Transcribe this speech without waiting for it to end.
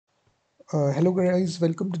Hello guys,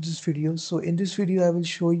 welcome to this video. So in this video, I will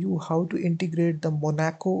show you how to integrate the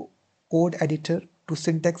Monaco code editor to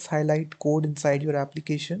syntax highlight code inside your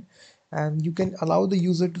application. And you can allow the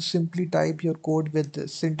user to simply type your code with the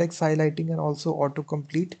syntax highlighting and also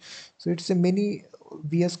autocomplete. So it's a mini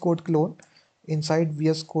VS Code clone. Inside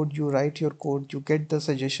VS Code, you write your code, you get the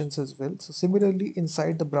suggestions as well. So similarly,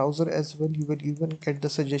 inside the browser as well, you will even get the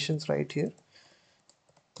suggestions right here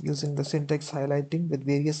using the syntax highlighting with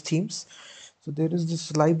various themes. So there is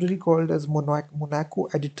this library called as Monaco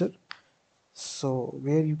editor. So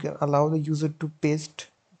where you can allow the user to paste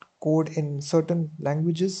code in certain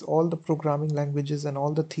languages, all the programming languages and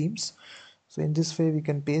all the themes. So in this way we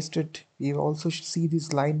can paste it. We also see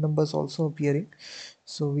these line numbers also appearing.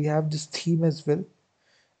 So we have this theme as well.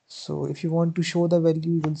 So if you want to show the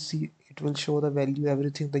value, you will see it will show the value,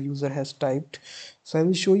 everything the user has typed. So I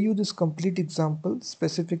will show you this complete example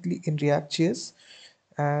specifically in React.js,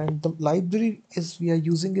 and the library is we are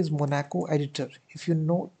using is Monaco editor. If you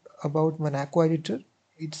know about Monaco editor,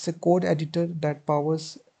 it's a code editor that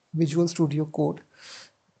powers Visual Studio Code,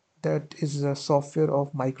 that is a software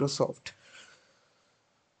of Microsoft.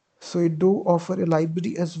 So it do offer a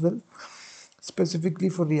library as well specifically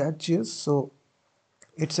for React.js. So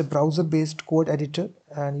it's a browser based code editor,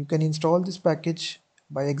 and you can install this package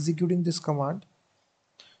by executing this command,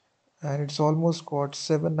 and it's almost got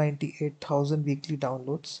 798,000 weekly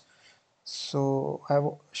downloads. So I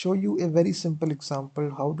will show you a very simple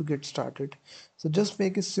example how to get started. So just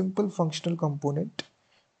make a simple functional component,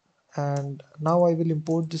 and now I will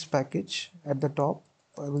import this package. At the top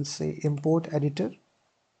I will say import editor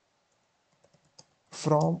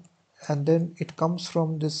from, and then it comes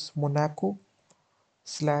from this Monaco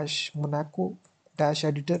dash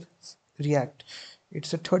editor React.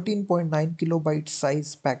 It's a 13.9 kilobyte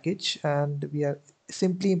size package, and we are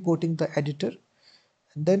simply importing the editor.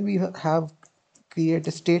 And then we have create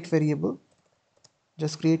a state variable,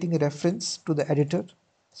 just creating a reference to the editor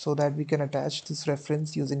so that we can attach this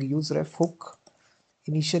reference using a useref hook.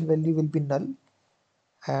 Initial value will be null,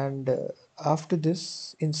 and after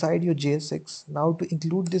this, inside your JSX, now to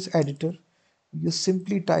include this editor, you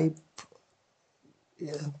simply type,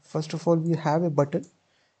 first of all, we have a button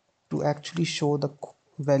to actually show the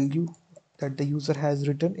value that the user has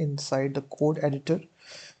written inside the code editor.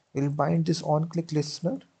 We'll bind this on click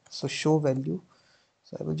listener, so show value.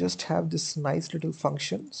 So I will just have this nice little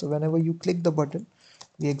function. So whenever you click the button,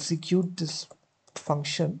 we execute this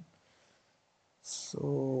function.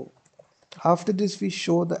 So after this, we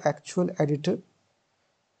show the actual editor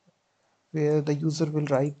where the user will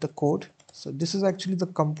write the code. So this is actually the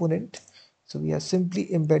component. So we are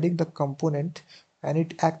simply embedding the component, and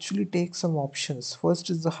it actually takes some options. First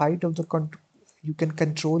is the height of the you can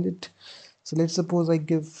control it. So let's suppose I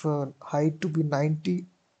give height to be 90,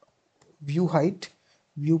 view height,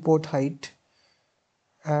 viewport height.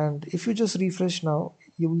 And if you just refresh now,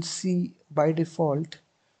 you will see by default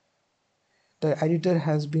the editor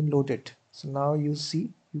has been loaded. So now you see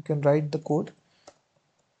you can write the code,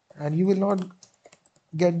 and you will not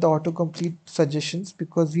get the autocomplete suggestions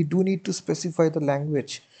because we do need to specify the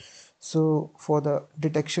language, so for the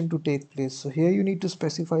detection to take place. So here you need to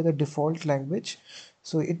specify the default language.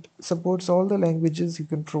 So it supports all the languages. You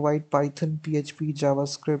can provide Python, PHP,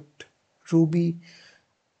 JavaScript, Ruby,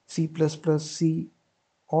 C++, C,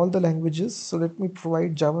 all the languages. So let me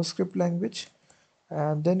provide JavaScript language,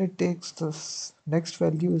 and then it takes this next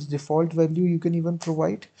value is default value you can even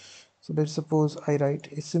provide. So let's suppose I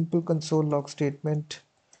write a simple console log statement,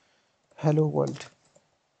 hello world.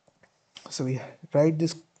 So we write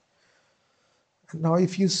this. Now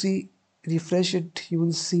if you see, refresh it, you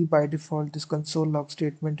will see by default this console log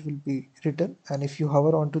statement will be written, and if you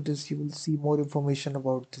hover onto this, you will see more information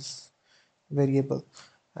about this variable.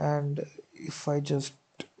 And if I just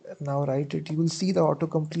now write it, you will see the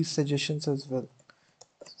autocomplete suggestions as well.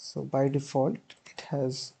 So by default it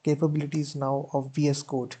has capabilities now of VS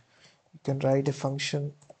Code. You can write a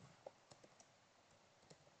function.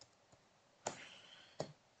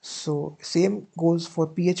 So same goes for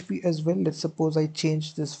PHP as well. Let's suppose I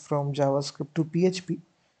change this from JavaScript to PHP,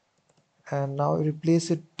 and now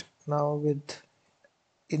replace it now with,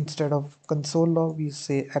 instead of console log, we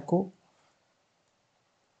say echo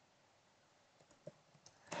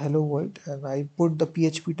hello world, and I put the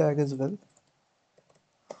PHP tag as well.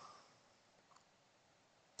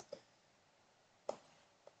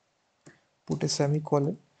 Put a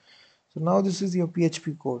semicolon. So now this is your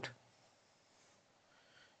PHP code.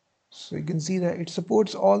 So you can see that it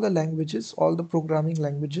supports all the languages, all the programming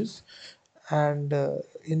languages, and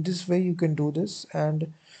in this way you can do this.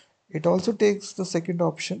 And it also takes the second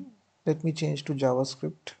option. Let me change to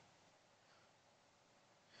JavaScript.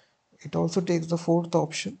 it also takes the fourth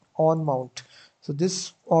option, on mount. So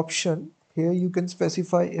this option here, you can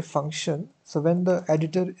specify a function. So when the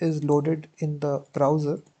editor is loaded in the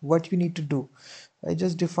browser, what you need to do, I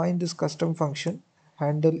just define this custom function,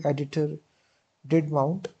 handle editor did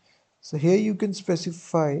mount. So here you can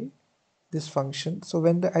specify this function. So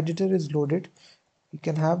when the editor is loaded, you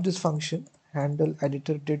can have this function, handle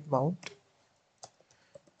editor did mount,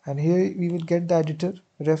 and here we will get the editor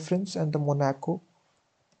reference and the Monaco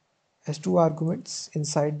as two arguments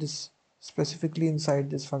inside this, specifically inside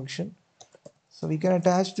this function. So we can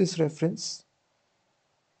attach this reference.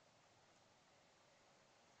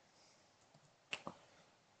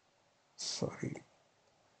 Sorry.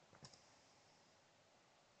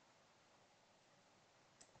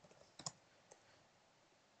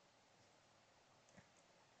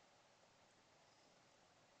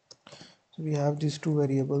 So we have these two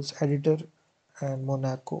variables, editor and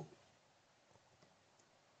Monaco.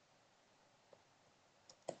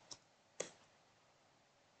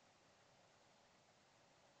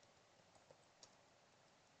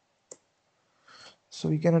 So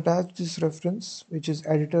we can attach this reference, which is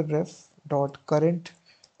editor ref dot current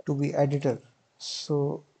to be editor.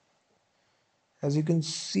 So as you can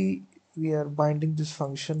see, we are binding this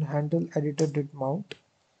function handle editor did mount.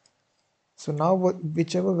 So now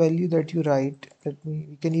whichever value that you write,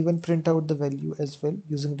 we can even print out the value as well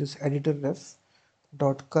using this editor ref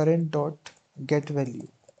dot current dot get value.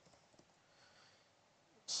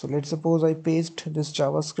 So let's suppose I paste this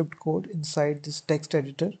JavaScript code inside this text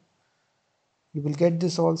editor. You will get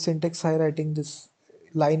this all syntax highlighting this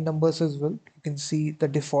line numbers as well. You can see the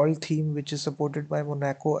default theme which is supported by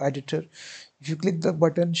Monaco editor. If you click the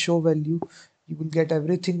button show value, you will get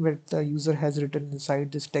everything that the user has written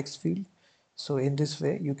inside this text field. So in this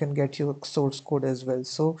way you can get your source code as well.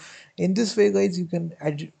 So in this way guys, you can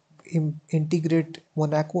integrate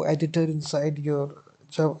Monaco editor inside your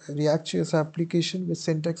React.js application with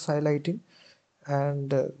syntax highlighting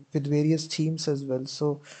and with various themes as well.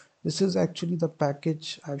 So this is actually the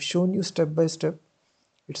package I've shown you step by step.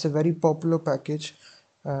 It's a very popular package,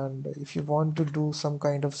 and if you want to do some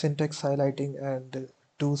kind of syntax highlighting and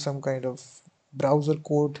do some kind of browser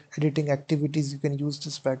code editing activities, you can use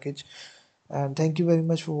this package. And thank you very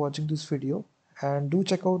much for watching this video, and do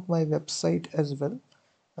check out my website as well,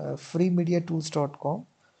 freemediatools.com,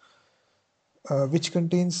 which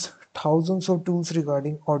contains thousands of tools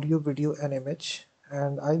regarding audio, video and image.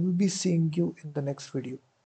 And I will be seeing you in the next video.